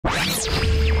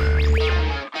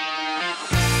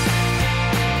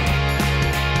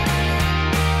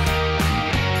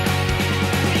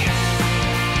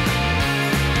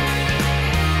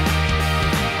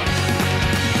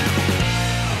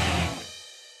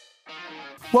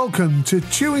Welcome to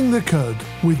Chewing the Cud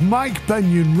with Mike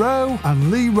Benyon-Rowe and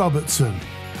Lee Robertson.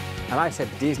 And I said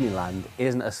Disneyland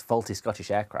isn't a faulty Scottish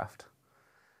aircraft.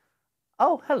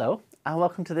 Oh, hello, and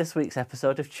welcome to this week's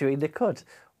episode of Chewing the Cud.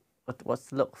 What's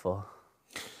to look for?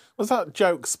 Was that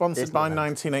joke sponsored Disneyland. by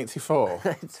 1984?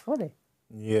 It's funny.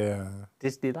 Yeah.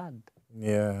 Disneyland.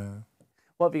 Yeah.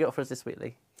 What have you got for us this week,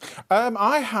 Lee?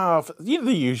 I have the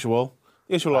usual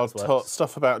odd Waxworks.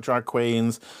 stuff about drag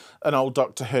queens, an old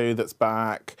Doctor Who that's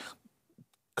back,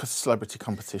 celebrity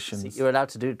competitions. See, you're allowed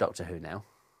to do Doctor Who now.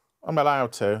 I'm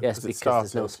allowed to. Yes, it because started.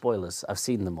 there's no spoilers. I've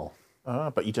seen them all.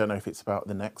 But you don't know if it's about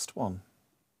the next one.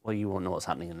 Well, you won't know what's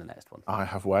happening in the next one. I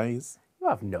have ways. You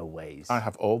have no ways. I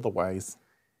have all the ways.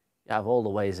 You have all the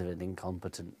ways of an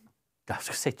incompetent... I was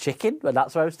going to say chicken, but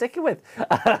that's what I'm sticking with.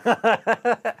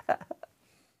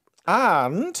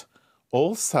 And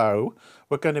also,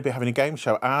 we're going to be having a game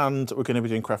show and we're going to be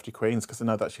doing Crafty Queens because I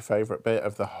know that's your favourite bit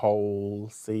of the whole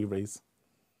series.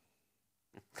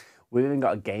 We've even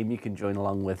got a game you can join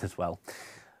along with as well.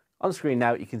 On screen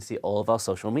now, you can see all of our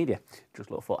social media. Just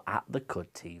look for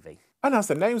 @TheCudTV. And as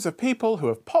the names of people who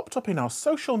have popped up in our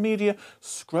social media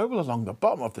scroll along the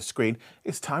bottom of the screen,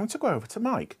 it's time to go over to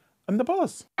Mike and the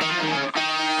Buzz.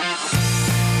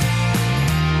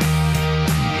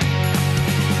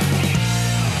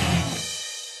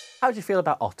 How do you feel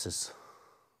about otters?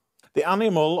 The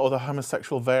animal or the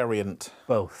homosexual variant?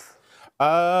 Both.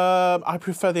 I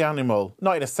prefer the animal,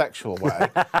 not in a sexual way,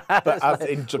 but as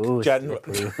in general.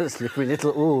 Slippery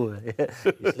little, you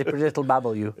slippery little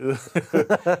babble, you.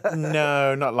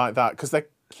 No, not like that, because they're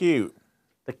cute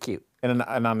They're cute. in an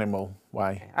animal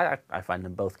way. I find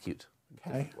them both cute.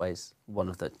 Okay. Different ways. One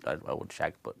of the I would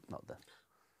shag, but not the.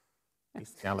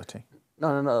 Bestiality.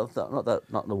 No, not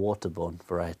the waterborne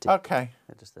variety. Okay.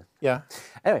 Just the. Yeah.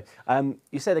 Anyway,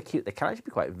 you say they're cute. They can actually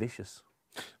be quite vicious.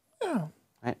 Yeah.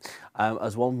 Right.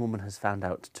 As one woman has found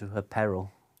out to her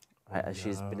peril, right, as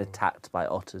she's been attacked by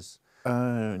otters.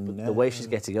 Oh, no. The way she's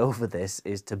getting over this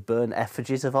is to burn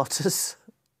effigies of otters.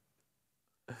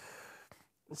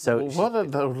 So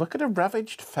look at her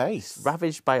ravaged face.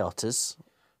 ravaged by otters.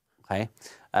 Okay.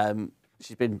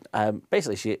 She's been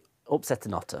basically she upset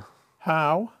an otter.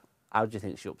 How? How do you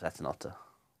think she upset an otter?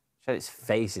 She had its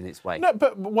face in its way. No,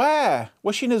 but where?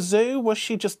 Was she in a zoo? Was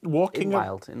she just walking? In the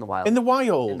wild. In the wild? In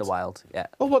the wild, yeah.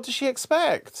 Well, what does she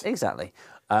expect? Exactly.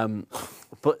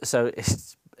 But so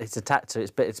it's attacked her.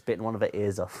 It's bitten one of her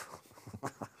ears off.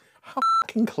 How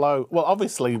fucking close? Well,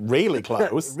 obviously, really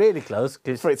close. Really close.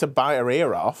 For it to bite her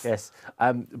ear off. Yes.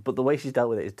 But the way she's dealt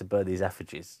with it is to burn these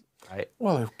effigies. Right.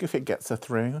 Well, if it gets her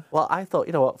through. Well, I thought,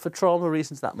 you know what, for trauma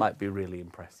reasons, that might be really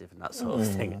impressive and that sort of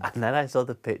thing. And then I saw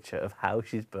the picture of how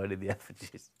she's burning the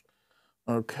effigies.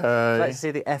 Okay. Let's see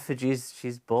the effigies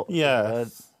she's bought.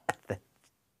 Yes.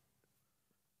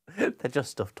 They're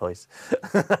just stuffed toys.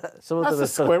 Some of That's them a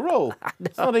squirrel.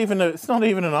 It's not even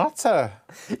an otter.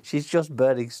 She's just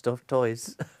burning stuffed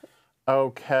toys.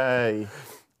 Okay.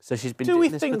 So she's been Do doing we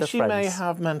this think with her she friends. may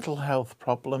have mental health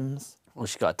problems? Well,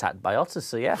 she got attacked by otters,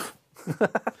 so yeah.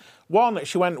 One,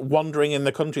 she went wandering in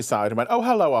the countryside and went, "Oh,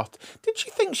 hello, Ot." Did she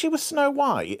think she was Snow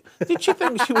White? Did she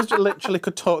think she was literally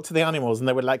could talk to the animals and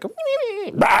they would like,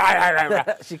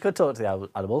 She could talk to the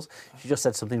animals. She just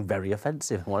said something very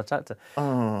offensive and one attacked her.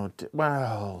 oh,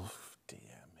 well, dear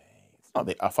me. It's not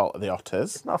the fault of the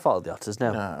otters. It's not a fault of the otters,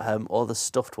 no. No. Or the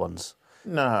stuffed ones.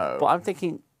 No. But I'm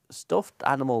thinking stuffed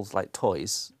animals like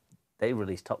toys, they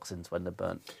release toxins when they're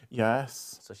burnt.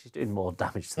 Yes. So she's doing more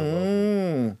damage to the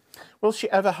world. Will she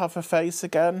ever have a face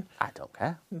again? I don't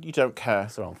care. You don't care.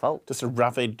 It's her own fault. Just a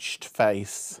ravaged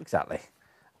face. Exactly.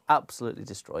 Absolutely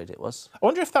destroyed it was. I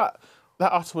wonder if that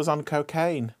otter was on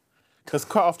cocaine. Because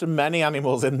quite often many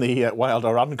animals in the wild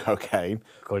are on cocaine.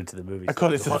 According to the movies.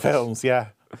 According to the films, yeah.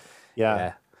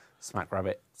 Yeah. Smack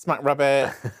rabbit. Smack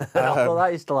rabbit. Well,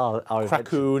 that is still our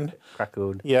Raccoon.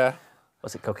 Raccoon. Yeah.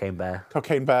 What's it? Cocaine bear.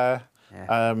 Cocaine bear.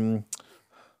 Yeah.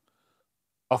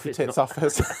 Off your tits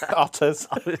offers. Otters.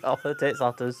 Off the tits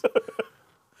otters.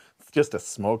 It's just a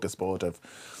smorgasbord of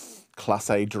Class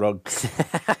A drugs.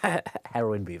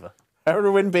 Heroin beaver.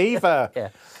 Heroin beaver. Yeah.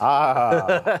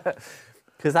 Ah.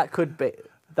 Because that could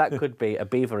be a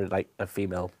beaver, like a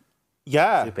female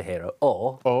Yeah. superhero,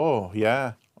 or Oh,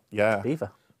 yeah. Yeah.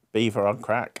 beaver. Beaver on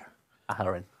crack. A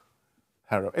heroin.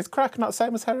 Is crack not the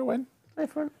same as heroin?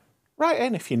 Different. Write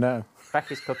in if you know.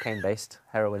 Crack is cocaine based.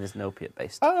 Heroin is an opiate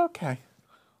based. Oh, okay.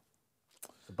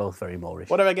 They're both very Moorish.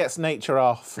 Whatever gets nature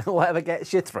off. Whatever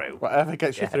gets you through. Whatever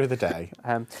gets you through the day.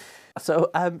 So,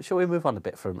 shall we move on a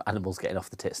bit from animals getting off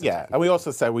the tits? Yeah, and we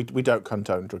also say we don't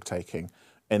condone drug taking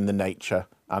in the nature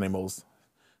animals.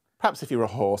 Perhaps if you're a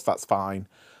horse, that's fine.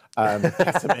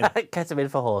 Ketamine. Ketamine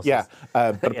for horses. Yeah,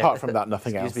 but apart from that,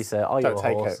 nothing else. Excuse me, sir, are you Don't a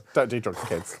take horse? it. Don't do drugs for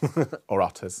kids. Or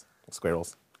otters, or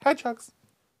squirrels, hedgehogs,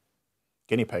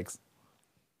 guinea pigs.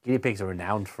 Guinea pigs are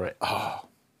renowned for it. Oh,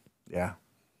 yeah.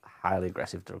 Highly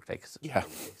aggressive drug takers. Yeah.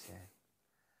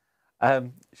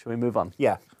 Shall we move on?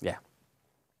 Yeah. Yeah.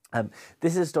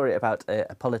 This is a story about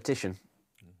a politician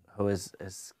who is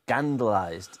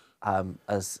scandalised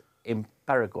as in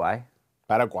Paraguay.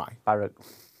 Paraguay.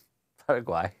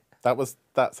 Paraguay.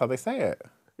 That's how they say it.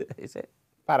 Is it?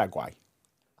 Paraguay.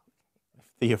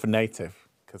 If you're native,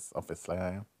 because obviously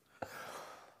I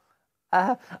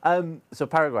am. So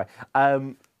Paraguay.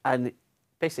 And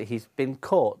basically he's been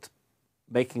caught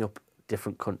making up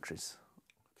different countries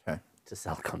Okay. to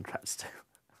sell contracts to.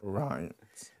 Right.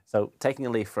 So taking a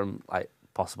leaf from like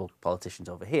possible politicians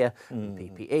over here,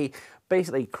 PPE,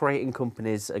 basically creating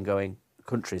countries and going,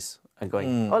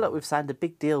 oh look, we've signed a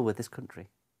big deal with this country.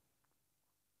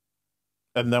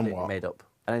 And then Completely what? Made up.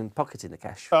 And then pocketing the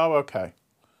cash. Oh, okay.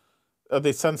 Are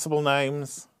they sensible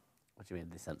names? What do you mean,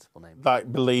 the sensible name?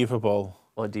 Like believable?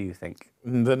 What do you think?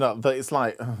 They're not. It's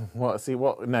like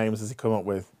what names has he come up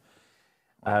with?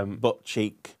 Butt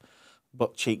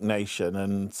cheek nation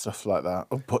and stuff like that.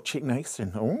 Oh, butt cheek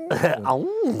nation. Oh,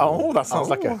 oh, that sounds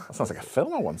like a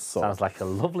film I once saw. Sounds like a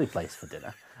lovely place for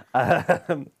dinner.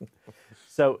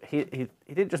 So he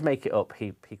didn't just make it up.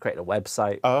 He created a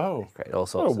website. Oh, He created all a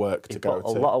sorts. lot of work to go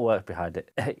Put a to. lot of work behind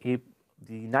it. The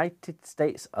United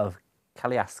States of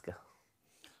Kaliaska.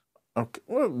 Okay.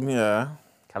 Well, yeah.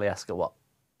 Kaliaska what?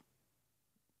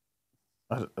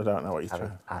 I don't know what you're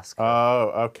trying. Ask.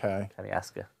 Oh, okay.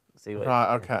 Kaliaska. See what?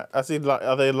 Right. Okay.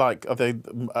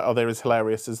 Are they as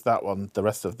hilarious as that one? The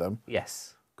rest of them.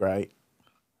 Yes. Great.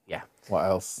 Yeah. What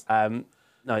else? No,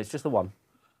 it's just the one.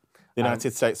 The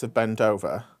United States of bent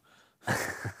over.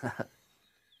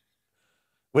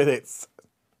 With its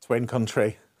twin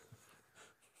country,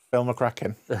 Phil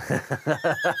McCracken.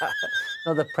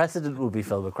 No, the president will be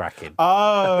Phil McCracken.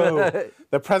 Oh,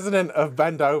 the president of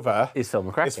Bend Over Is Phil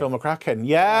McCracken. is Phil McCracken.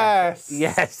 Yes.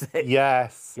 Yes.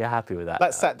 Yes. You're happy with that?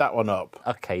 Let's set that one up.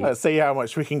 Okay. Let's see how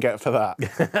much we can get for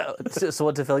that.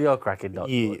 Someone to fill your cracking, not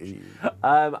Yeah.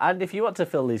 and if you want to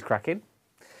fill these cracking,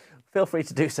 feel free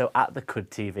to do so at the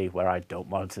Cud TV, where I don't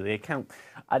monitor the account.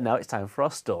 And now it's time for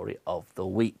our story of the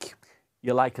week.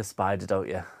 You like a spider, don't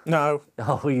you? No,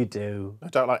 Oh, you do. I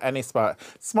don't like any spider.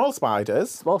 Small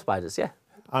spiders, Small spiders, yeah.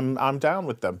 I'm down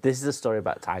with them. This is a story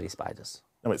about tiny spiders.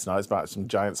 No, it's not. It's about some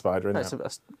giant spider in No, there.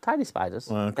 it's tiny spiders.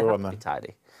 Well, They go have on to be then.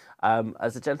 tiny.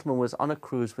 As a gentleman was on a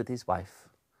cruise with his wife.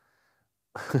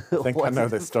 I think I know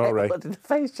this story. What did the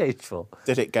face change for?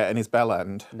 Did it get in his bell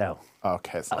end? No.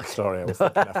 Okay, it's not the story I was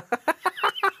thinking of.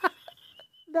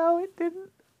 No, it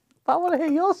didn't. But I want to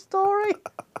hear your story.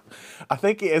 I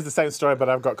think it is the same story, but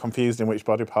I've got confused in which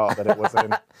body part that it was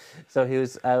in. So he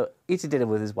was eating dinner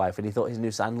with his wife and he thought his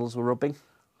new sandals were rubbing.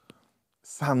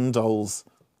 Sandals.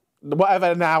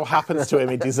 Whatever now happens to him,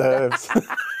 he deserves.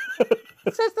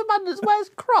 It says the man that wears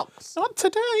Crocs. Not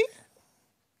today.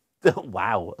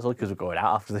 Wow, that's only because we're going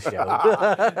out after the show.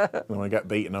 I want to get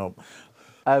beaten up.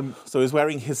 So he's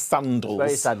wearing his sandals.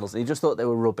 Wearing sandals, and he just thought they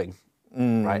were rubbing,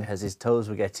 right, as his toes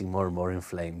were getting more and more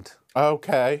inflamed,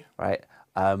 Okay. right,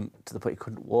 to the point he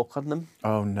couldn't walk on them.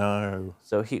 Oh no.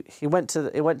 So he went to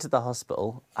the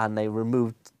hospital and they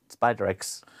removed spider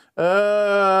eggs.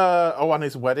 On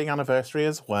his wedding anniversary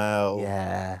as well.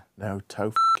 Yeah. No toe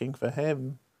f***ing for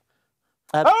him.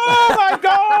 Um, Oh my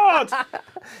God!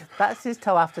 That's his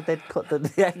toe after they'd cut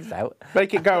the eggs out.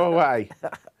 Make it go away.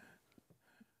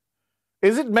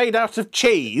 Is it made out of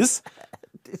cheese?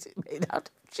 Is it made out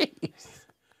of cheese?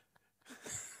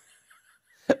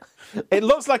 It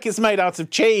looks like it's made out of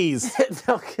cheese.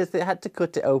 No, because they had to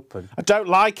cut it open I don't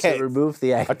like to it. remove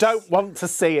the eggs. I don't want to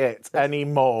see it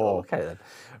anymore. Okay then,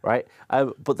 right?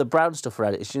 But the brown stuff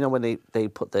around it is, you know, when they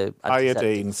put the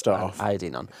Iodine stuff.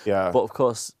 iodine on. Yeah. But of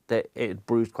course, it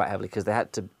bruised quite heavily because they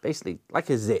had to basically, like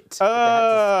a zit. they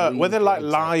had to Were there squeeze like the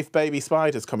eggs out. live baby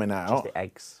spiders coming out? The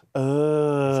eggs. So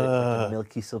like a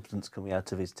milky substance coming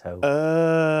out of his toe.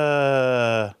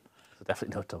 So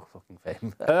definitely no toe fucking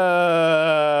fame.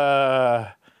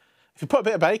 If you put a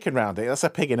bit of bacon around it, that's a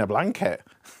pig in a blanket.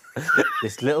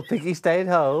 This little piggy stayed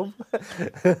home.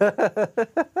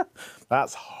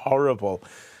 That's horrible.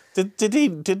 Did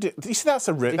you see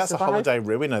that's a survive? holiday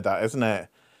ruiner, that, isn't it?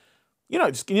 You're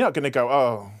not going to go,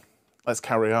 oh, let's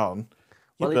carry on.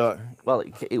 Well,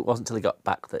 it wasn't until he got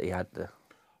back that he had the.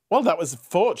 Well, that was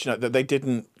fortunate that they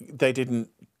didn't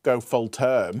go full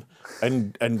term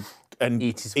and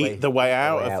Eat the way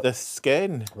out of the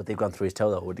skin. Would they have gone through his toe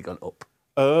though, or would he gone up?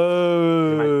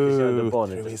 Oh, Because, you know, they're born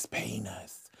through into- his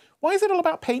penis. Why is it all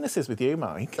about penises with you,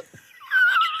 Mike?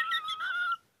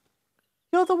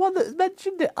 You're the one that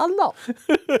mentioned it. I'm not.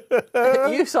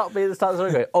 You stopped me at the start of the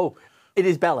story going, oh, it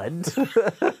is bell end.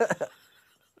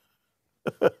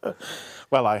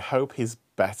 Well, I hope he's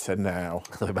better now.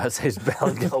 I thought about to say his bell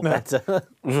end got better.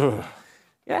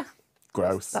 Yeah.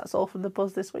 Gross. That's all from the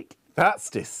buzz this week.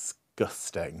 That's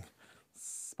disgusting.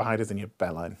 Spiders in your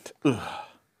bell end. Ugh.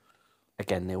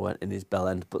 Again, they weren't in his bell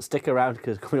end, but stick around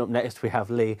because coming up next we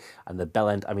have Lee and the bell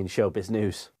end, showbiz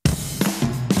news.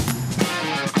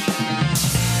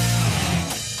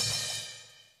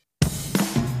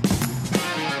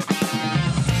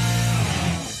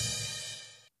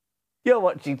 You're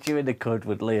watching Chewing the Cud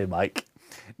with Lee and Mike.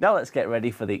 Now let's get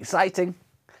ready for the exciting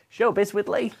Showbiz with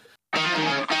Lee.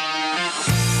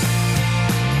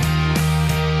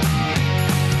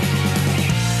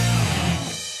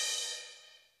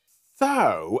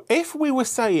 So, if we were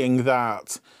saying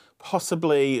that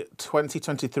possibly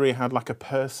 2023 had like a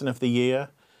person of the year,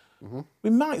 we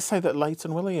might say that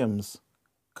Leighton Williams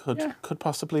could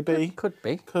possibly be. Could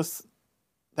be. Because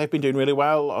they've been doing really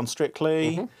well on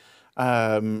Strictly.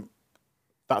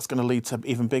 That's going to lead to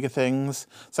even bigger things.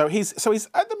 So he's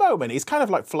at the moment, he's kind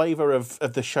of like flavour of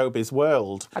the showbiz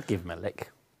world. I'd give him a lick.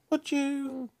 Would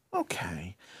you?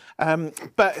 Okay.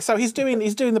 But so he's doing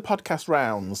the podcast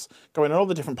rounds, going on all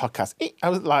the different podcasts. I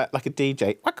was like a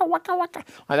DJ, waka waka waka,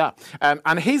 like that.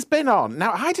 And he's been on.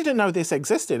 Now I didn't know this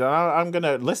existed, and I'm going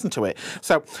to listen to it.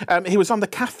 So he was on the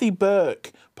Kathy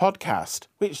Burke podcast,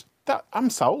 which. I'm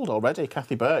sold already,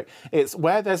 Kathy Burke. It's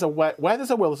where there's a will, there's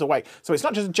a way. So it's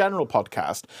not just a general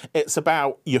podcast. It's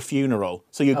about your funeral.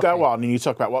 So you go on and you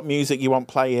talk about what music you want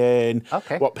playing,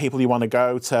 what people you want to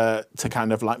go to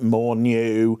kind of like mourn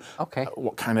you,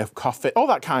 what kind of coffee, all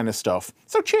that kind of stuff.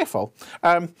 So cheerful.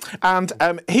 And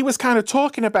he was kind of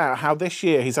talking about how this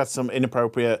year he's had some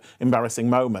inappropriate, embarrassing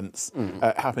moments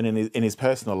happen in his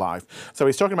personal life. So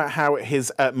he's talking about how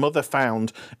his mother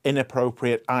found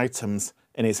inappropriate items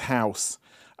in his house.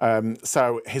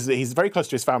 So he's very close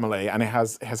to his family, and he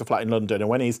has a flat in London. And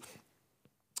when he's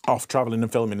off travelling and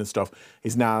filming and stuff,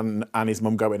 his nan and his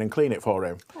mum go in and clean it for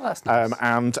him. Oh, that's nice.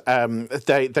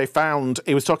 They found,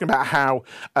 he was talking about how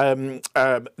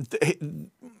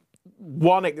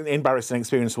one embarrassing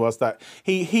experience was that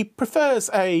he prefers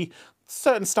a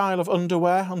certain style of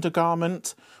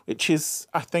undergarment, which is,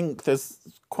 I think there's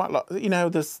quite a lot,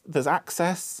 there's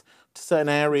access to certain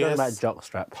areas. About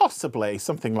jockstrap. Possibly,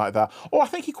 something like that. Or I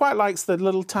think he quite likes the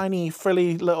little tiny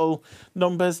frilly little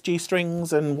numbers,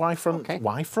 G-strings and Y-fronts.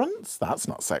 Y-fronts? That's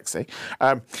not sexy.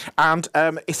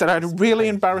 He said, I had a really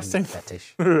embarrassing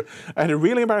fetish. I had a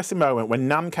really embarrassing moment when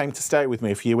Nan came to stay with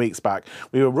me a few weeks back.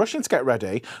 We were rushing to get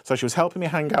ready, so she was helping me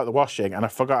hang out the washing, and I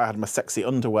forgot I had my sexy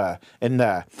underwear in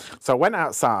there. So I went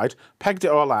outside, pegged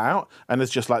it all out, and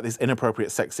there's just like this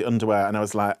inappropriate sexy underwear, and I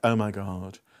was like, oh my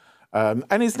God.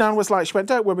 And his nan was like, she went,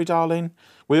 don't worry, darling.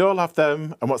 We all have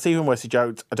them. And what's even worse, he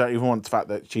joked, I don't even want the fact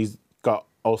that she's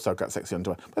also got sexy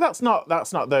underwear. But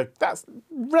that's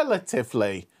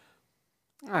relatively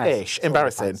ish,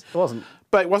 embarrassing. It wasn't.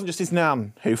 But it wasn't just his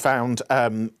nan who found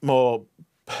more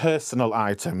personal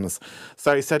items.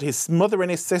 So he said his mother and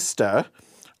his sister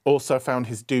also found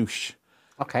his douche.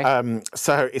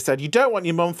 So he said, you don't want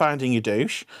your mum finding your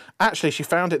douche. Actually, she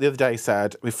found it the other day,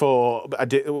 he before I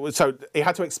did. So he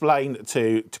had to explain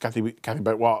to Kathy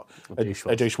about what a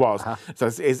douche was. So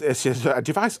it's a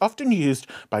device often used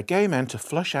by gay men to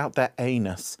flush out their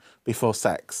anus before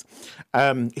sex.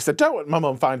 He said, don't want my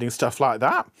mum finding stuff like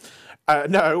that.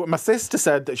 No, my sister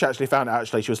said that she actually found it.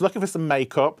 Actually, she was looking for some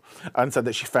makeup and said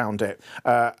that she found it.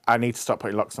 I need to stop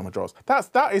putting locks on my drawers. That's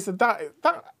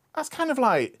kind of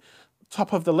like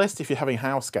top of the list if you're having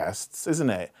house guests, isn't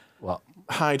it? What?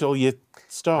 Hide all your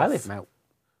stuff. I leave them out.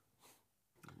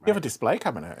 You have a display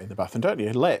cabinet in the bathroom, don't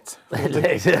you? Lit.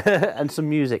 And some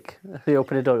music. You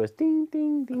open the door, it goes ding,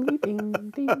 ding, ding, ding,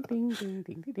 ding, ding, ding, ding,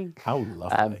 ding, ding. How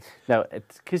lovely. No,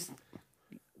 it's because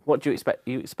what do you expect?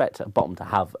 You expect a bottom to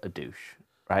have a douche,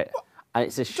 right? And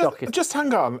it's a shock. Just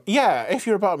hang on. Yeah, if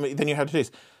you're a bottom, then you had a douche.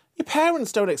 Your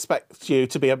parents don't expect you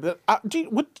to be a...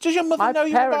 does your mother know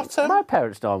you're a bottom? My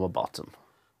parents know I'm a bottom.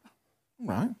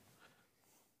 Right.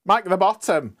 Mike the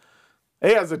bottom.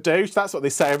 He has a douche. That's what they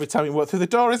say every time you walk through the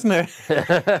door, isn't it?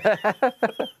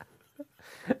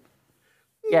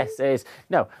 Yes, it is.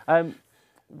 No,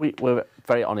 we're a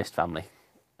very honest family,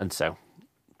 and so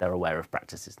they're aware of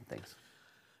practices and things.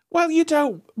 Well, you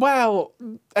don't... Well,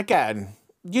 again,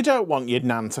 you don't want your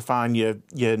nan to find your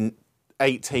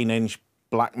 18-inch...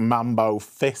 black mambo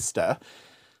fister,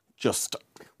 just...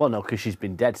 Well, no, because she's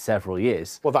been dead several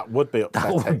years. Well, that would be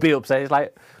upsetting. That would be upsetting. It's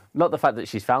like, Not the fact that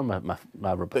she's found my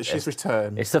rubber. That she's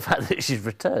returned. It's the fact that she's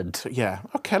returned. Yeah.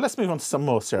 Okay, let's move on to some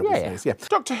more showbiz news. Yeah.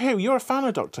 Doctor Who, you're a fan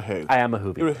of Doctor Who. I am a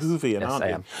Whovian. You're a Whovian, aren't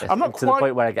you? I am. Yes. I'm not to the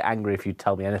point where I get angry if you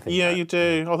tell me anything. Yeah, you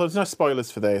do. Although there's no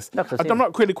spoilers for this. No, I'm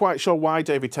not really quite sure why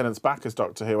David Tennant's back as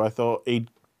Doctor Who. I thought he'd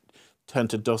turned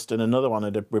to dust and another one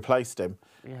had replaced him.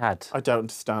 He had. I don't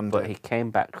understand But it. he came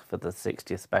back for the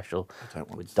 60th special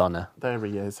with Donna. There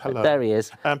he is. Hello. There he is.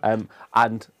 And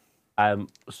I'm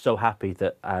so happy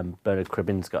that Bernard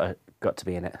Cribbin's got to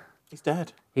be in it. He's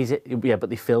dead. But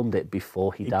they filmed it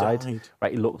before he died. died.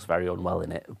 Right, he looks very unwell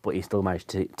in it, but he still managed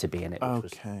to be in it,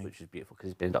 Okay. which is beautiful because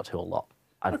he's been in Doctor Who a lot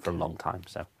and for a long time.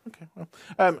 So. Okay.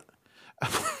 Well,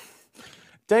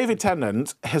 David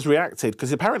Tennant has reacted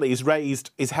because apparently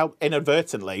he's helped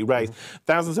inadvertently raised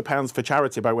thousands of pounds for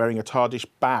charity by wearing a TARDIS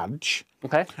badge.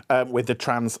 Okay. With the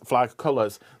trans flag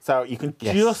colours, so you can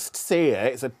just see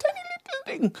it. It's a tiny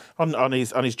little ding on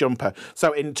his jumper.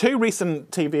 So in 2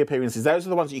 recent TV appearances, those are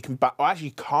the ones that you can buy. Well, actually,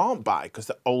 you can't buy because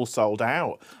they're all sold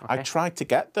out. Okay. I tried to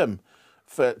get them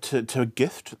to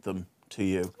gift them to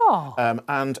you,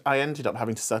 and I ended up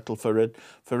having to settle for a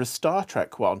Star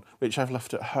Trek one, which I've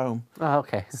left at home. Oh,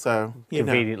 okay. So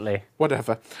conveniently,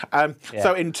 whatever.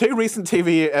 So in 2 recent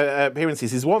TV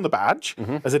appearances, he's worn the badge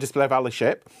as a display of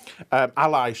allyship.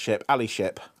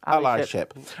 Allyship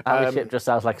just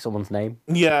sounds like someone's name.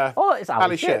 Yeah. Oh, it's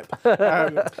allyship.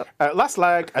 Last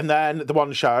leg, and then the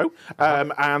one show.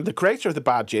 And the creator of the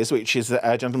badges, which is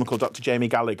a gentleman called Dr. Jamie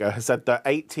Gallagher, has said that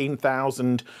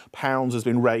 £18,000 has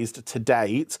been raised to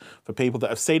date for people that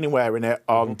have seen him wearing it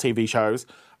on TV shows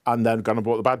and then gone and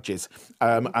bought the badges.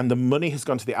 And the money has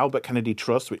gone to the Albert Kennedy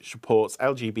Trust, which supports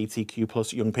LGBTQ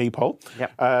plus young people.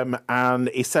 Yep. And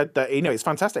he said that, it's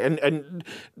fantastic. And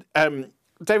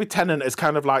David Tennant has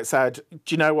kind of like said,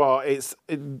 do you know what? It's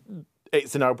a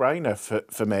no-brainer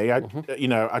for me.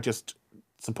 I just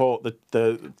support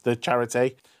the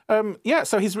charity.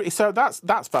 So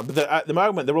that's fun. But at the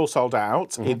moment they're all sold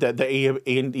out. He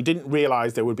didn't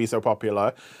realise they would be so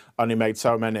popular, and he made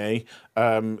so many.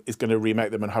 He's going to remake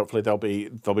them, and hopefully they'll be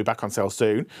back on sale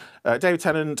soon. David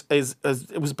Tennant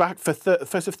was back for the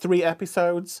first of 3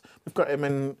 episodes. We've got him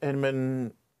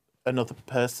in another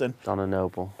person. Donna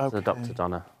Noble. Okay. So Dr.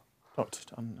 Donna. Dr.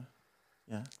 Donna.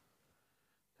 Yeah.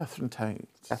 Catherine Tate.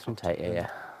 Catherine Tate, yeah.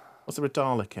 Was there a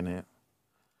Dalek in it?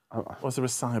 Oh. Was there a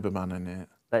Cyberman in it?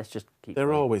 Let's just keep There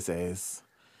going. always is.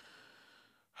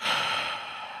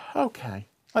 Okay.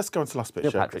 Let's go into the last bit.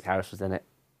 Neil Patrick Harris was in it.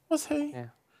 Was he? Yeah.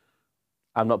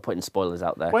 I'm not putting spoilers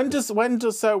out there. When does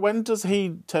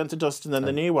he turn to dust and then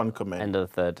the new one come in? End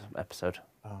of the 3rd episode.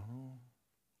 Oh.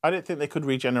 I didn't think they could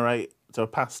regenerate to a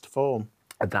past form.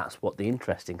 And that's what the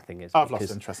interesting thing is. I've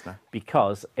lost interest now.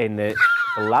 Because in the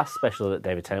last special that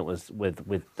David Tennant was with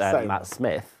Matt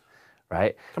Smith,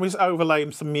 right? Can we just overlay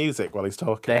him some music while he's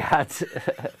talking? They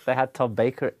had Tom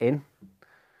Baker in,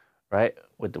 right,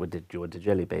 with the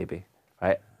Jelly Baby,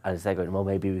 right? And they're going, well,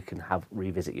 maybe we can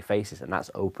revisit your faces, and that's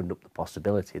opened up the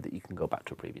possibility that you can go back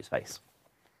to a previous face.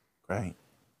 Great.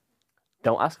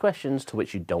 Don't ask questions to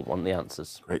which you don't want the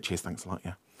answers. Great, cheers, thanks a lot,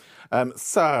 yeah.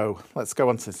 So let's go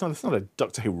on to it's not a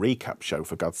Doctor Who recap show,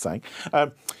 for God's sake.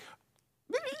 I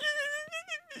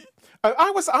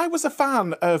was a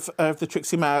fan of the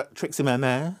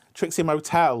Trixie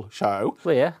Motel show.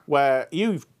 Well, yeah. Where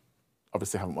you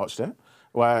obviously haven't watched it.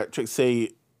 Where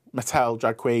Trixie Mattel,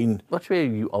 drag queen. What do you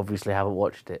mean you obviously haven't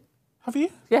watched it? Have you?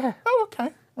 Yeah. Oh,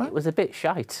 okay. Right. It was a bit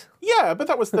shite. Yeah, but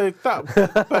that was but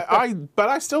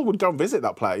I still would go and visit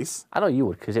that place. I know you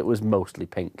would, because it was mostly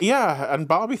pink. Yeah, and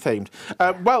Barbie themed.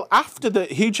 Well, after the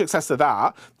huge success of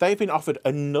that, they've been offered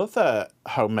another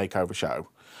home makeover show.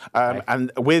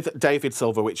 And with David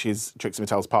Silver, which is Trixie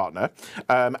Mattel's partner.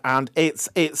 And it's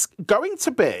going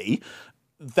to be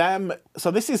them. So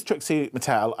this is Trixie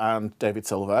Mattel and David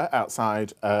Silver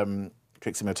outside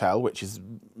Trixie Mattel, which is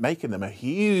making them a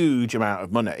huge amount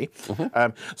of money.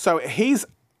 So they've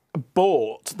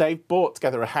bought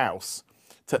together a house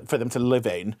for them to live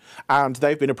in, and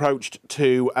they've been approached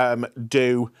to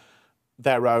do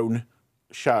their own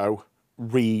show,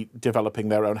 redeveloping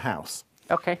their own house.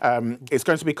 Okay. It's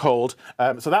going to be called.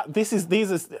 Look, why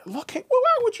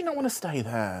would you not want to stay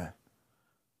there?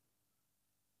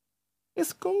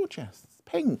 It's gorgeous. It's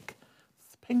pink.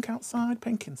 It's pink outside,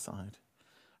 pink inside.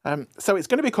 So it's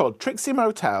going to be called Trixie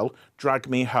Motel, Drag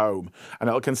Me Home. And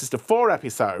it'll consist of 4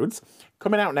 episodes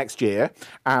coming out next year.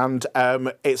 And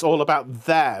it's all about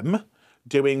them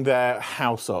doing their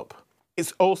house up.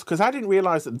 It's also, because I didn't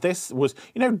realise that this was,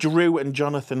 Drew and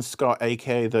Jonathan Scott,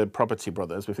 a.k.a. the Property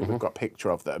Brothers. We think we've got a picture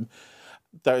of them.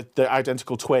 They're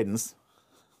identical twins.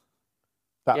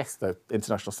 That's the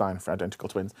international sign for identical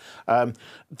twins.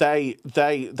 They're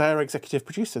executive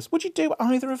producers. Would you do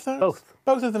either of those? Both.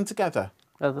 Both of them together?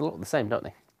 They look the same, don't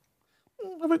they?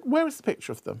 Where is the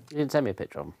picture of them? You didn't send me a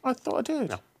picture of them. I thought I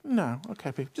did. No.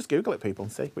 Okay, just Google it, people,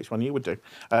 and see which one you would do.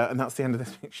 And that's the end of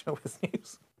this week's Showbiz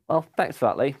News. Well, thanks for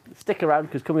that, Lee. Stick around,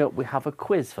 because coming up we have a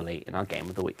quiz for Lee in our Game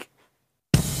of the Week.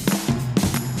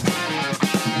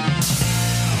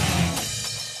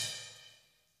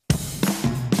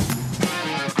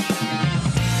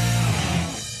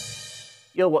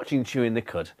 You're watching Chewing the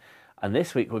Cud, and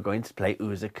this week we're going to play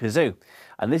Ooza Kazoo.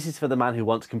 And this is for the man who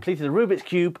once completed a Rubik's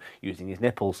Cube using his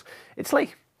nipples. It's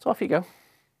Lee, so off you go.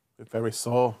 We're very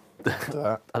sore after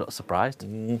that. I'm not surprised.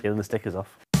 Peeling the stickers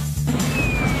off.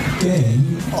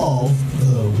 Game of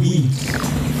the Week.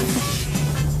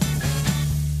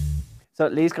 So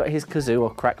Lee's got his kazoo,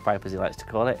 or crack pipe as he likes to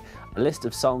call it, a list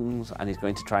of songs, and he's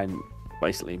going to try and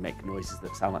basically make noises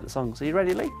that sound like the songs. Are you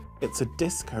ready, Lee? It's a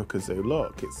disco kazoo.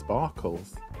 Look, it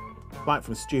sparkles. Like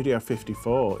from Studio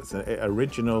 54. It's an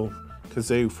original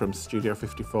kazoo from Studio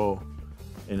 54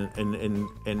 in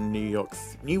New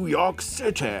York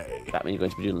City. That means you're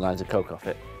going to be doing lines of coke off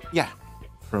it. Yeah.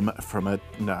 From a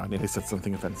no, I nearly said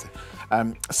something offensive.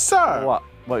 So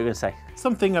What are you going to say?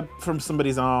 Something from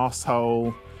somebody's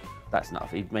arsehole. That's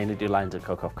not. You mainly do lines of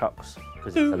coke off cocks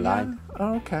because it's a line.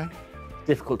 Oh, okay. It's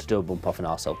difficult to do a bump off an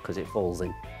arsehole because it falls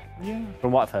in. Yeah.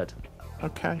 From what I've heard.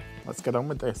 Okay, let's get on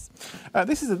with this.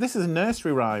 This is a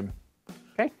nursery rhyme.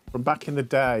 Okay. From back in the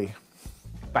day.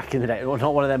 Back in the day,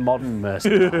 not one of them modern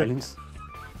nursery rhymes.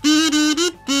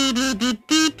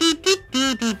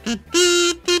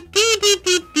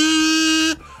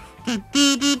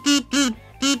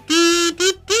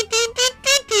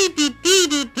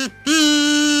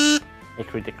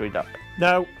 Hickory dickory dock.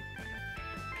 No.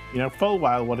 You know full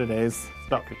well what it is.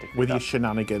 Stop Hickory dickory with your dock.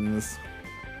 shenanigans.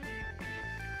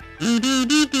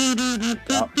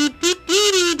 Dock.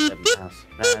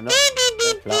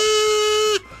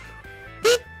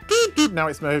 Now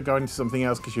it's going into something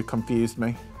else because you confused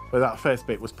me. But that first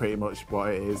bit was pretty much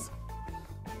what it is.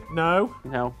 No.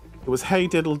 No. It was Hey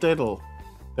Diddle Diddle,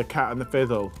 the cat and the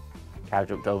fiddle. Cow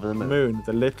jumped over the moon.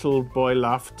 The little boy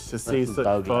laughed to see Little such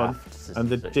dog fun, laughed to see and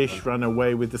the such dish fun. ran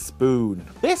away with the spoon.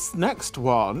 This next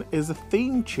one is a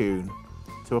theme tune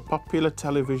to a popular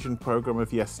television program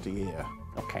of yesteryear.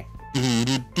 Okay.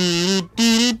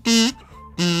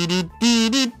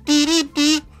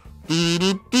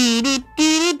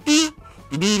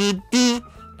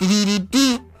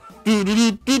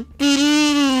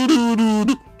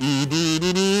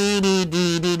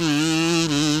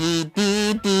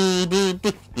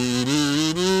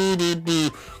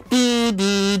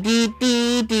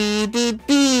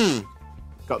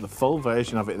 Got the full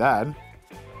version of it then.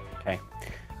 Okay.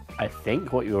 I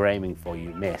think what you were aiming for you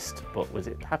missed, but was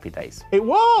it Happy Days? It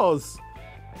was!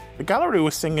 The gallery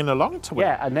was singing along to it.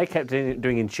 Yeah, and they kept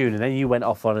doing in tune, and then you went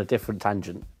off on a different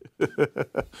tangent.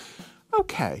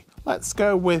 Okay, let's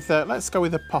go with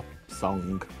a pop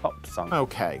song. Pop song.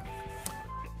 Okay.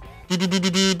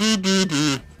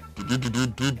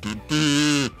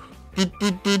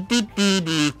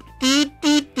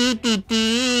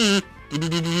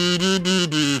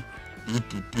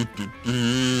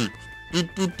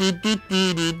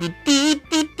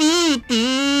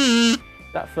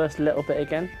 That first little bit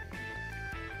again.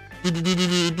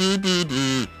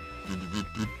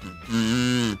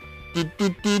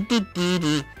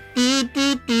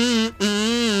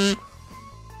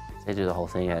 They do the whole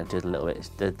thing, yeah, do the little bit. It's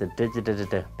the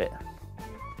bit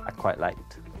I quite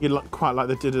liked. You quite like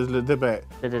the bit.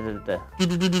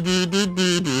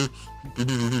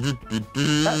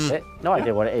 That's it. No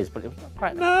idea what it is, but it was not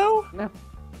quite. No, No.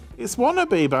 it's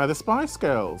Wannabe by the Spice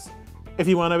Girls. If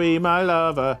you wanna be my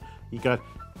lover, you got.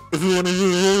 If you wanna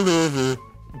be my lover,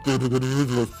 you gotta go to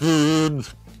my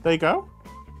friends. There you go.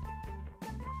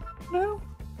 No.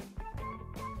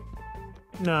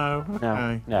 No.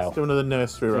 Okay. No. Let's do another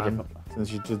nursery It's a rhyme different one.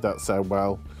 since you did that so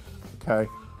well. Okay.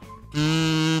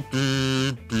 Give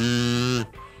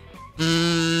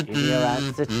your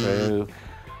answer true.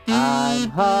 I'm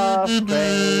half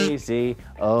crazy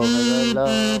over the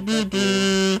love of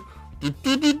you.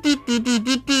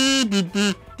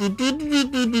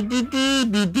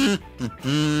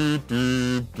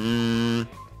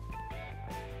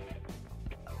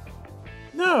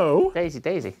 No, Daisy,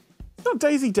 Daisy. it's not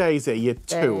Daisy Daisy, you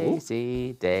tool.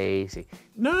 Daisy, Daisy.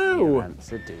 No, Your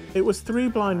answer do. it was Three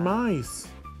Blind Mice.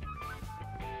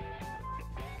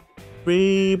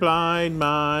 Three blind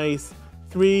mice,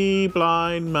 three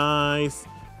blind mice.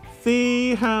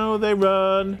 See how they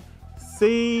run,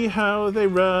 see how they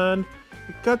run.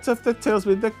 Cut off the tails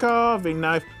with the carving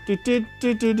knife. You don't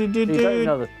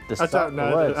know the I start don't of the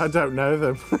know. words. I don't know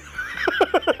them.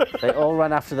 They all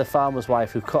ran after the farmer's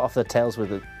wife who cut off their tails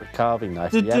with a carving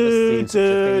knife. Have you ever seen such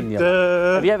a thing in your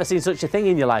life? Have you ever seen such a thing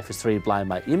in your life as three blind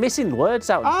mice? You're missing words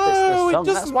out of this song.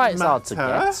 That's why it's hard to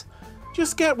get.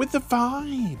 Just get with the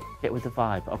vibe. Get with the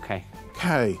vibe. Okay.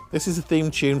 Okay, this is a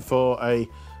theme tune for a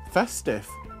festive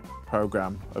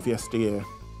programme of yesteryear.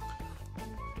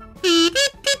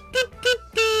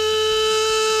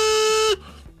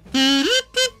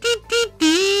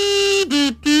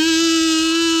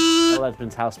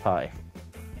 Edmund's house party.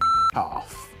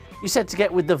 Off. You said to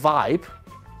get with the vibe.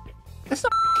 It's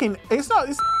not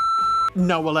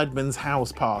Noel Edmonds'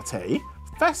 house party.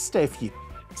 Festive, you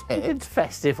tit. It's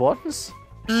festive ones.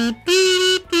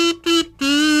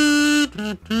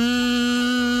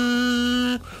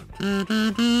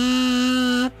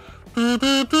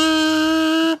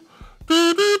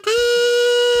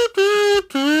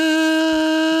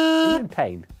 Are you in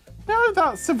pain? No,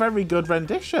 that's a very good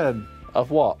rendition. Of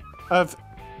what? Of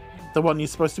the one you're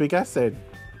supposed to be guessing.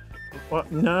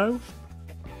 What? No?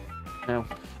 No.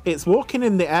 It's Walking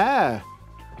in the Air.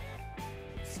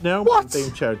 Snowman What?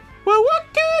 theme tune. We're walking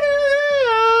in the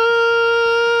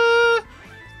air.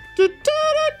 Do, do,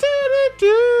 do,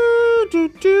 do, do,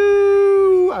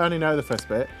 do. I only know the first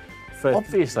bit.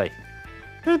 Obviously.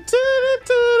 Do, do, do,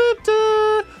 do,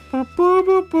 do. Boo, boo,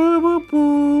 boo, boo, boo,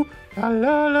 boo. La,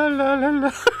 la, la, la, la,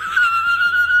 la.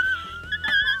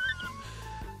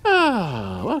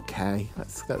 Oh, okay.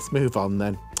 Let's move on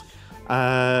then.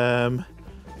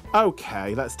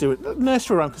 Okay, let's do it.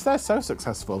 Nursery rhyme, because they're so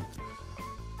successful.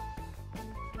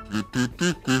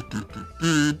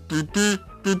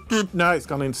 No, it's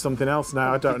gone into something else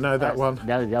now. I don't know that one.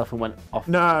 Nelly the elephant went off.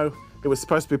 No, it was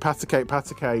supposed to be Patter Cake.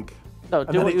 No, And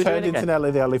then it turned into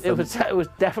Nelly the elephant. It was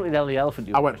definitely Nelly the elephant.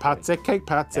 I went Patter Cake.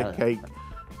 Pat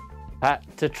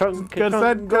to trunk, Good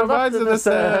friend, go ride to the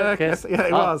circus. Yeah,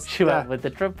 it was. She went with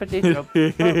the trumpety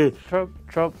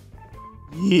trump.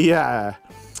 Yeah.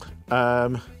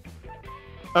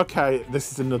 Okay,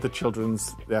 this is another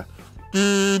children's. Yeah. Do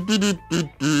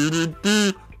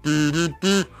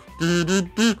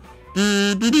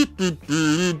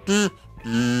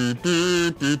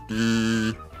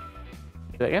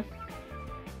it again.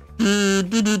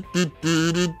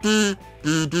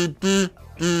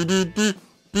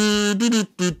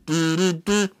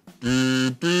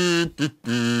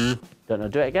 Don't know,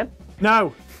 do it again?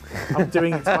 No, I'm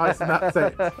doing it twice and that's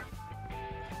it.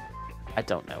 I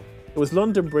don't know. It was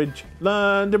London Bridge.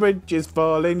 London Bridge is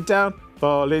falling down.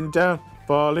 Can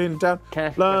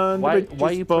I, London why Bridge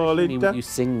are is you falling pushing me down. when you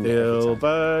sing it every time?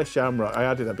 Silver Shamrock. I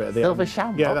added a bit at the Silver end.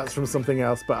 Shamrock? Yeah, that's from something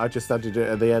else, but I just added it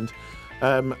at the end.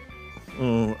 I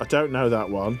don't know that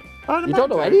one. Oh, You don't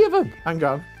know any of them? Hang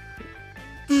on.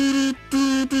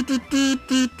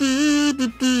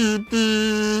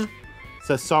 It's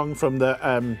a song from the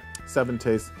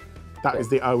 70s. That is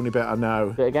the only bit I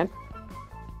know. Do it again.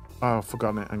 Oh, I've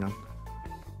forgotten it. Hang on.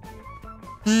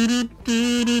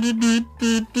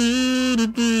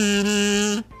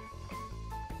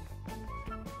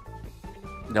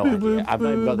 No idea. I've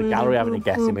not even got the gallery having a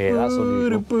guess in here. That's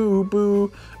unusual. Boo,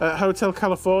 boo. Hotel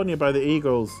California by the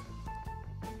Eagles.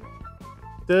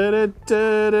 Da, da,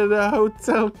 da, da, da,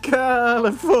 Hotel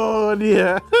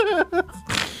California.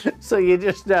 So you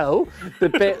just know the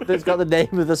bit that's got the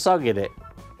name of the song in it?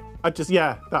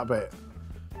 Yeah, that bit.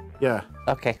 Yeah.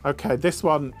 Okay. Okay, this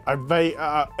one,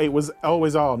 it was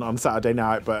always on Saturday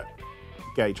night, but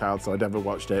gay child, so I never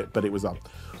watched it, but it was on.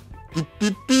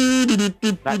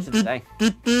 Match of the day.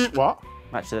 What?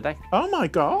 Match of the day. Oh my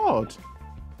God.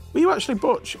 Were you actually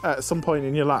butch at some point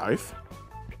in your life?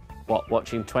 What,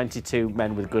 watching 22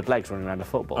 men with good legs running around a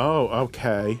football? Oh,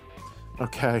 okay.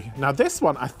 Okay. Now this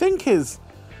one, I think it's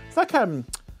like a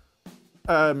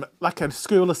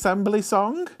school assembly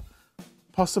song,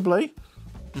 possibly.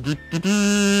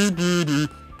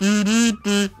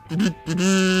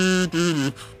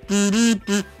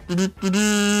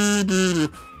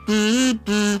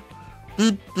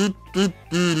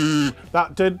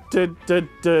 That did.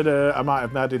 I might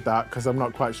have added that because I'm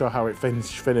not quite sure how it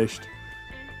finished.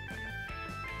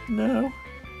 No.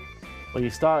 Well, you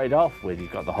started off with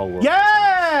 "You've Got the Whole World."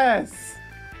 Yes,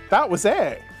 that was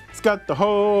it. It's got the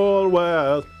whole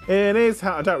world in his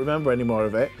hand. I don't remember any more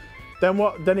of it. Then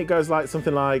what? Then it goes like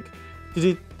something like, "Did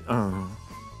he?" Oh,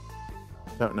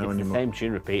 don't know It's anymore. the same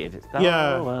tune repeated. It's the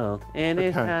Yeah. whole world in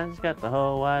his Okay. hands. He's got the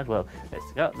whole wide world.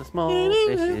 It's got the small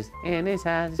fishes in his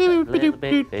hands. He's got the little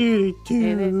big fish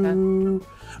in his hands.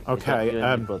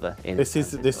 Okay. Brother in This his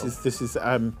is hands as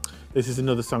well.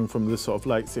 another song from the sort of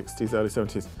late 60s, early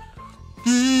 70s.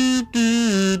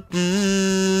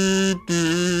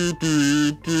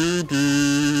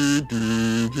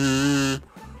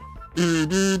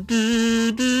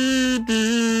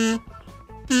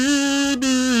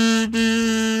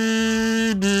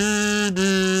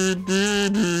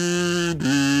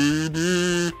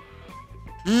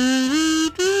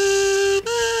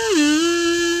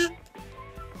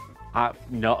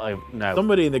 No.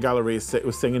 Somebody in the gallery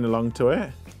was singing along to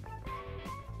it.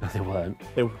 No, they weren't.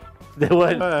 They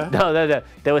weren't. No.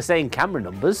 They were saying camera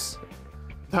numbers.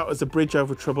 That was A Bridge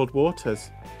Over Troubled Waters.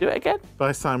 Do it again.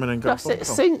 By Simon and No,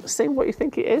 Garfunkel. sing what you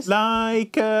think it is.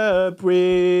 Like a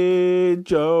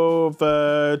bridge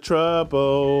over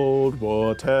troubled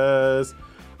waters,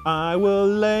 I will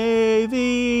lay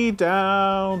thee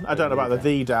down. I don't know about the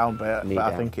thee down bit, but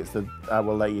I think it's the I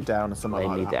will lay you down or something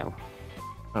like that. Lay me down.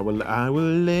 I will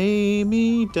lay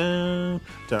me down.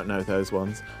 Don't know those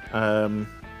ones. Don't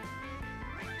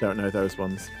know those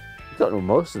ones. You don't know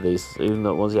most of these, even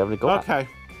the ones you haven't got. Okay,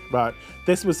 right.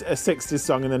 This was a 60s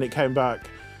song, and then it came back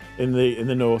in the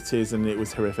noughties, and it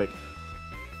was horrific.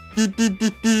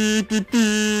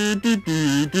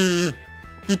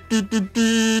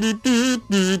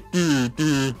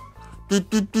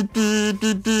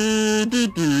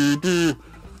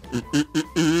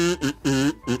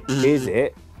 Is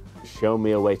it Show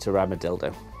Me a Way to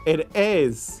Ramadildo? It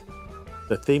is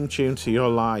the theme tune to your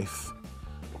life.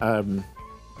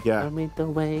 Yeah. Show me the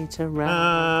way to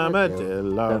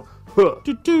Ramadildo.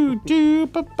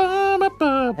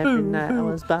 Every night I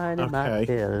was biting my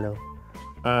pillow.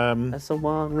 As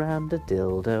someone rammed a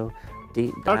dildo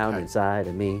deep down inside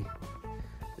of me.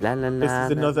 La, la, la,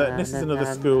 this is another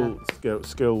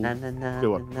school one.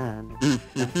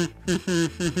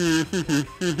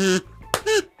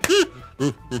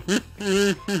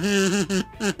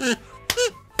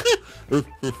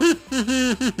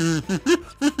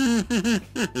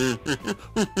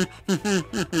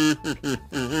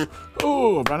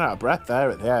 Oh, ran out of breath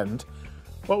there at the end.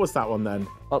 What was that one then?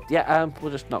 Well, yeah,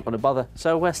 we're just not going to bother.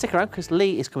 So stick around because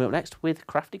Lee is coming up next with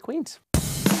Crafty Queens.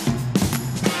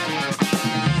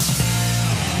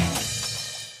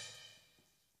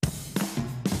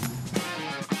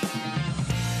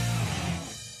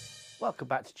 Welcome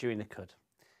back to Chewing the Cud.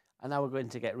 And now we're going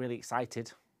to get really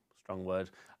excited, strong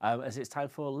word, as it's time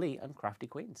for Lee and Crafty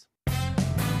Queens.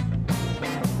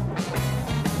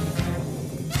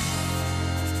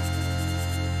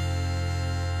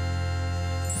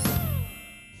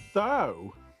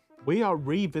 So, we are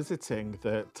revisiting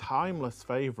the timeless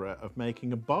favourite of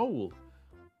making a bowl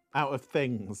out of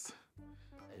things.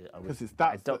 Because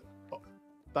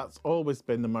that's always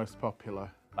been the most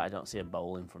popular. But I don't see a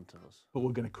bowl in front of us. But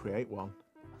we're going to create one.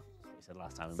 That's what we said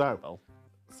last time we made a bowl.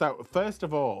 So, first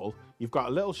of all, you've got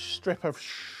a little strip of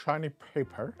shiny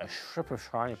paper. A strip of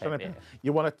shiny paper. Yeah.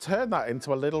 You want to turn that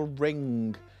into a little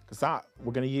ring, because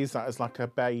we're going to use that as like a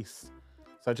base.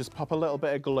 So just pop a little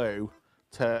bit of glue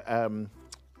to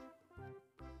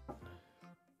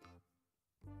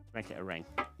make it a ring.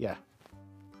 Yeah.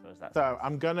 So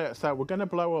we're gonna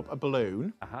blow up a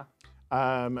balloon.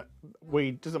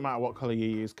 Doesn't matter what colour you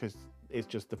use because it's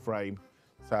just the frame.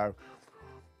 So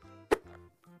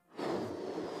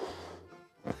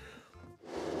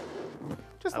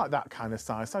just like that kind of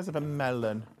size of a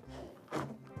melon.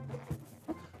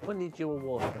 Honeydew or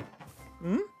water?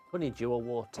 Honeydew or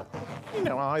water? You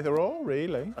know, either or,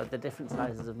 really. The different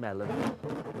sizes of melon.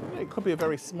 It could be a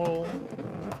very small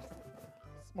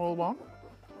one.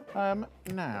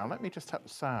 Now, let me just have,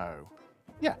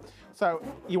 yeah. So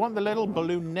you want the little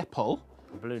balloon nipple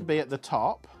to be at the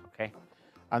top. Okay.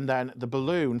 And then the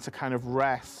balloon to kind of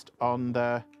rest on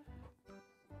the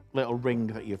little ring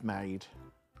that you've made.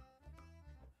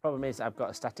 Problem is, I've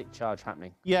got a static charge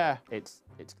happening. Yeah. It's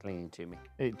clinging to me.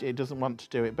 It doesn't want to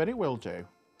do it, but it will do.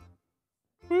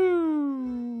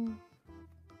 Woo!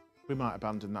 We might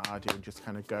abandon that idea and just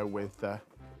kind of go with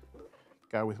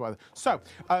weather. So,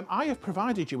 I have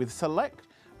provided you with a select.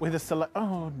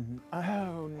 Oh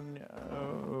no!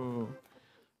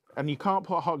 And you can't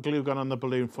put hot glue gun on the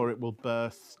balloon, for it will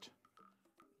burst.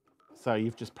 So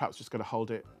you've perhaps just got to hold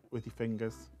it with your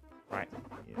fingers. Right.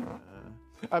 Yeah.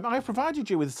 I have provided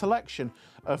you with a selection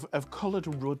of coloured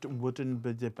wooden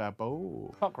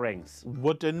cock rings.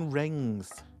 Wooden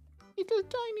rings. Little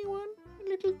tiny one,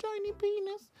 little tiny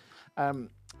penis.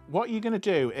 What you're going to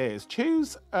do is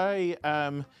choose a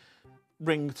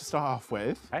ring to start off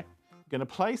with. Okay. You're going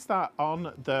to place that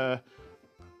on the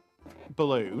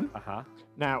balloon.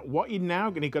 Now, what you've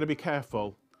got to be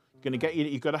careful.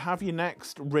 You've got to have your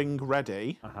next ring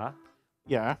ready.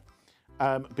 Yeah.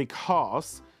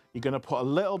 Because you're going to put a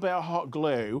little bit of hot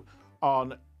glue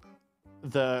on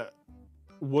the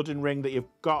wooden ring that you've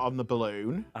got on the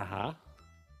balloon.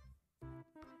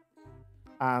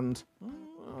 And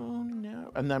oh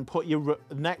no! And then put your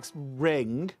next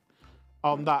ring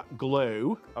on that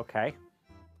glue. Okay.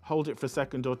 Hold it for a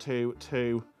second or two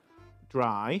to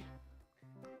dry.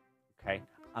 Okay.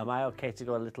 Am I okay to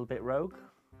go a little bit rogue?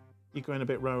 You're going a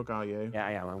bit rogue, are you? Yeah,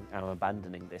 I am. I'm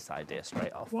abandoning this idea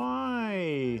straight off.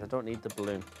 Why? I don't need the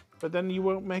balloon. But then you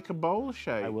won't make a bowl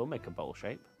shape. I will make a bowl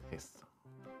shape. Yes.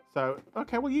 So,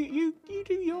 okay, well, you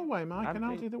do your way, Mike, and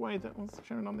I'll do the way that was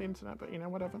shown on the internet, but, you know,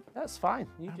 whatever. That's fine.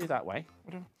 You do that way.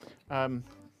 Whatever.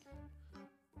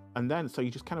 And then, so you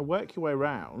just kind of work your way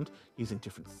around using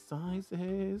different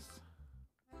sizes.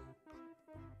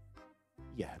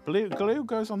 Yeah, glue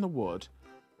goes on the wood,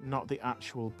 not the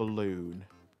actual balloon.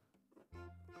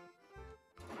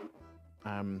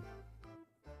 There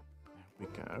we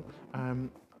go.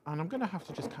 And I'm going to have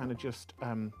to just kind of just...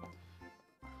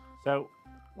 So,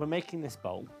 we're making this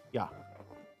bowl. Yeah.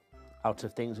 Out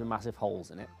of things with massive holes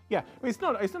in it. Yeah, it's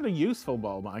not a useful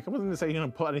bowl, Mike. I wasn't going to say you're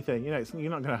going to put anything, you know, you're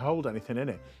not going to hold anything in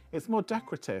it. It's more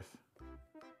decorative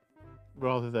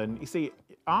rather than, you see,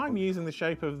 I'm using the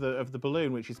shape of the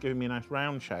balloon, which is giving me a nice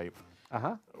round shape.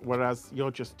 Whereas you're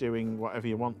just doing whatever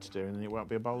you want to do and it won't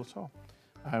be a bowl at all.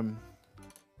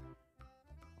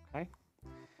 Okay.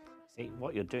 See,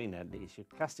 what you're doing there is you're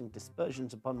casting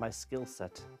dispersions upon my skill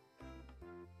set.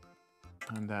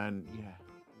 And then, yeah.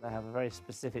 I have a very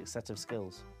specific set of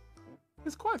skills.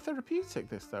 It's quite therapeutic,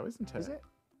 this, though, isn't it? Is it?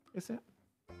 Is it?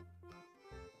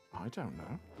 I don't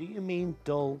know. Do you mean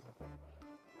dull?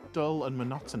 Dull and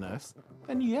monotonous?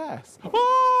 Then yes.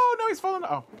 Oh, no, it's fallen.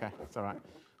 Oh, okay, it's all right.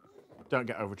 Don't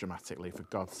get over dramatically, for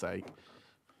God's sake.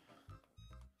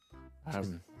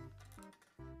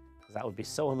 That would be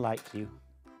so unlike you.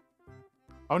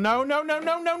 Oh, no, no, no,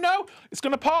 no, no, no! It's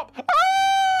going to pop! Ah!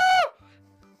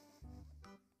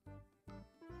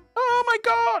 Oh, my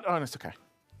God! Oh, no, it's okay.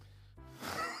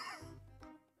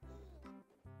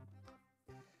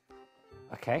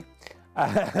 Okay.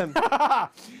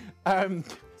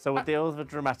 So were the other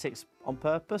dramatics on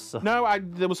purpose? Or? No,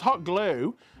 there was hot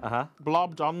glue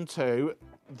blobbed onto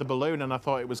the balloon and I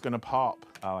thought it was going to pop.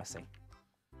 Oh, I see.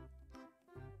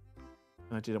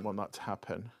 And I didn't want that to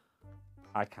happen.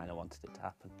 I kind of wanted it to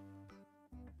happen.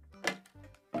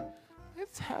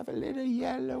 Let's have a little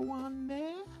yellow one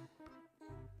there.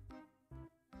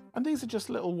 And these are just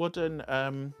little wooden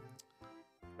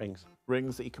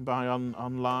rings that you can buy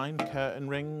online, curtain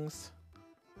rings.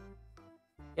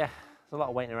 Yeah, there's a lot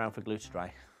of waiting around for glue to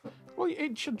dry. Well,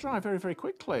 it should dry very, very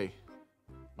quickly.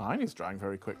 Mine is drying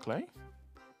very quickly.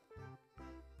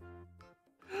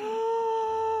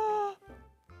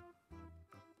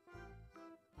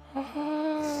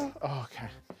 Okay.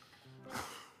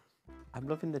 I'm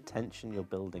loving the tension you're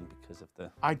building because of the...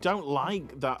 I don't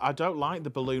like that. I don't like the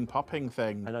balloon popping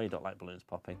thing. I know you don't like balloons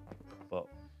popping, but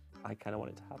I kind of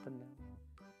want it to happen now.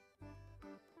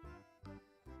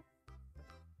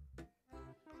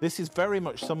 This is very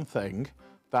much something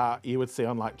that you would see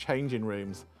on like changing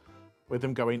rooms with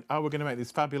them going, oh, we're going to make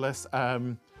these fabulous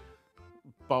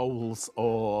bowls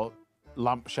or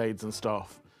lampshades and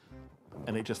stuff.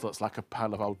 And it just looks like a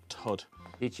pile of old tud.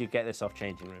 Did you get this off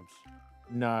changing rooms?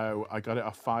 No, I got it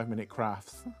off 5 Minute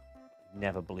Crafts.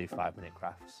 Never believe 5 Minute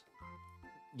Crafts.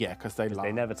 Yeah, because they lie.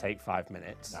 They never take 5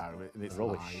 minutes. No, it's They're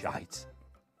always lies. shite.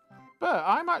 But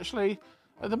I'm actually,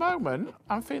 at the moment,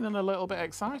 I'm feeling a little bit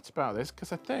excited about this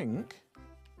because I think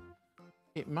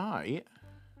it might.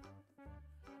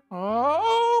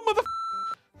 Oh, mother.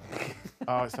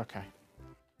 Oh, it's okay.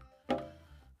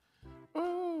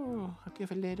 Oh, I'll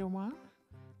give a little one.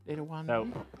 Little one. So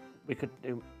we could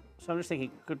do. So I'm just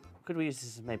thinking, could we use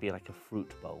this as maybe like a fruit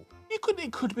bowl? It could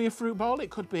be a fruit bowl. It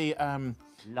could be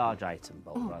large item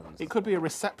bowl rather than. It could be a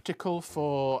receptacle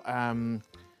for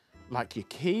like your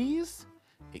keys.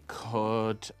 It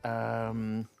could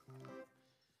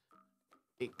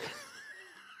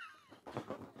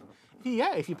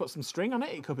yeah, if you put some string on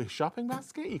it, it could be a shopping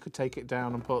basket. You could take it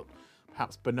down and put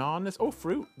perhaps bananas or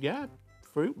fruit. Yeah,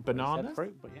 fruit, bananas.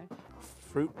 Fruit, but yeah.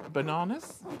 Fruit,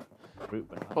 bananas. Fruit,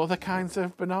 bananas. Other kinds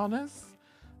of bananas.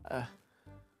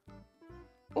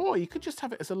 Or you could just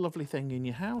have it as a lovely thing in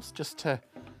your house, just to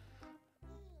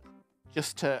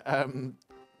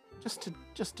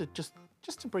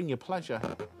bring you pleasure.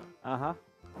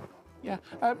 Yeah.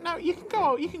 Now you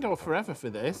can go forever for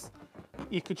this.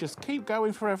 You could just keep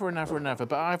going forever and ever and ever.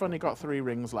 But I've only got 3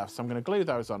 rings left, so I'm going to glue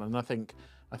those on. And I think,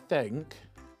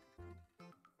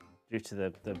 due to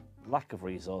the lack of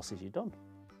resources, you're done.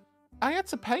 I had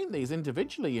to paint these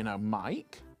individually, you know,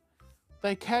 Mike.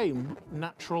 They came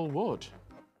natural wood.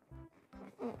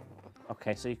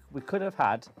 Okay, so we could have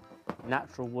had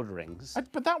natural wood rings.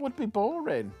 But that would be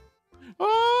boring.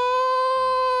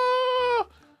 Oh!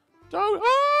 Don't.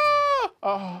 Oh!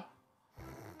 Oh.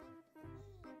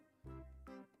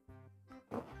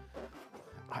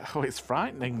 Oh, it's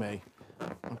frightening me.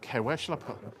 Okay, where shall I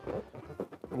put?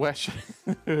 Where should?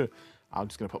 I'm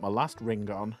just going to put my last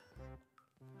ring on,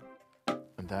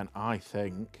 and then I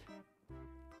think.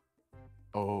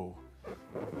 Oh.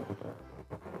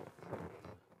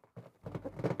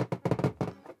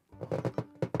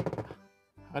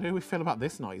 How do we feel about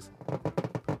this noise?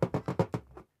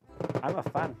 I'm a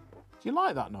fan. Do you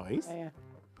like that noise? Yeah.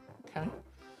 Okay.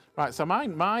 Right. So my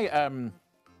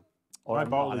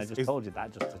bowl I just told you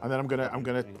that. Just and then I'm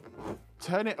gonna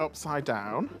turn it upside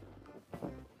down.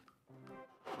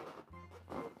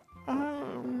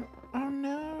 Oh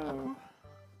no!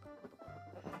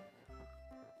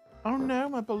 Oh no!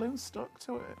 My balloon's stuck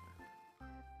to it.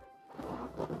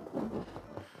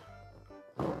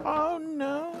 Oh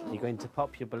no! You're going to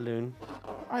pop your balloon.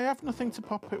 I have nothing to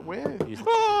pop it with. Use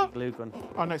the glue gun.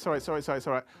 Oh no! Sorry. It's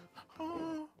all right.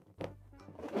 Oh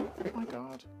my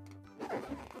god!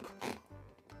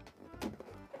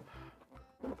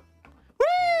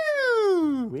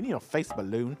 Woo! We need a face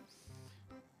balloon.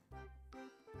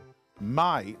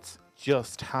 Might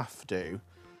just have to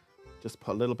just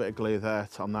put a little bit of glue there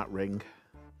on that ring.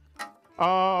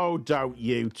 Oh, don't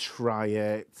you try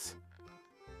it.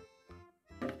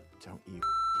 Don't you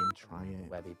f***ing try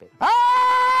it. Webby bit. Ah,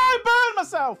 I burned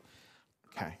myself.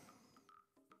 Okay.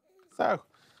 So,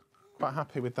 quite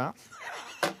happy with that.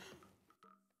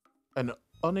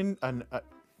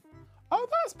 Oh,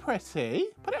 that's pretty.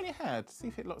 Put it on your head. See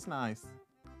if it looks nice.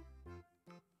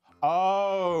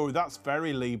 Oh, that's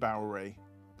very Lee Bowery.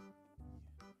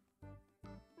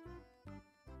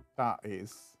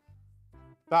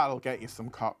 That'll get you some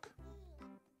cock.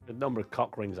 The number of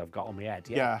cock rings I've got on my head.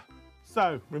 Yeah.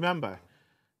 So, remember,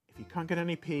 if you can't get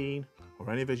any peen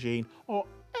or any vagine or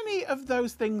any of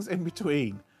those things in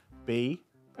between, be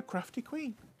a crafty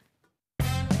queen.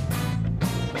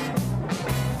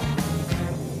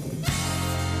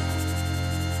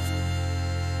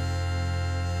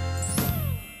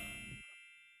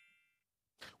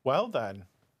 Well then,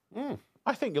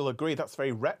 I think you'll agree that's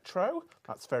very retro,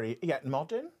 that's very yet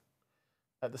modern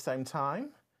at the same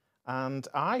time. And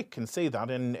I can see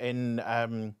that in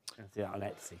See that on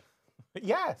Etsy.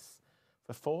 yes,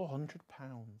 for £400.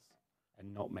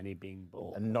 And not many being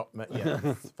bought. And not, yeah,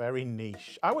 it's very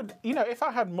niche. I would, if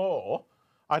I had more,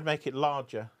 I'd make it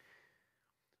larger.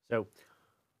 So,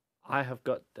 I have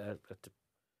got a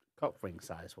cock ring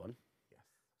size one. Yes.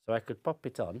 So I could pop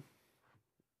it on.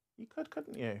 You could,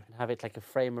 couldn't you? And have it like a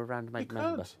frame around my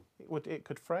member. It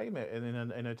could frame it in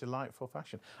a delightful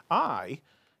fashion. It's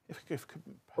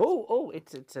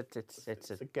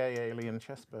a gay alien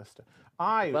chestburster.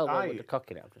 With the cock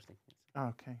in it, I'm just thinking.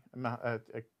 Okay,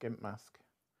 a gimp mask.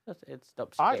 It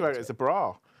stops. I'd wear it as a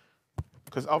bra,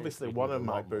 because obviously one of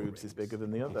my boobs is bigger than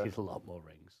the other. Need a lot more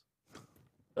rings.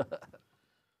 There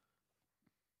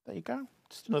you go.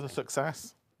 Just another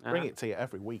success. Bring it to you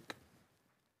every week.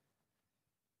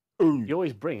 You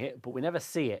always bring it, but we never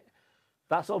see it.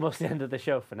 That's almost the end of the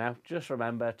show for now. Just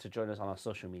remember to join us on our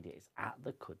social media. It's at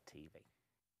The Cud TV.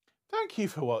 Thank you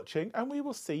for watching, and we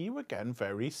will see you again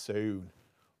very soon.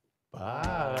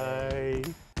 Bye.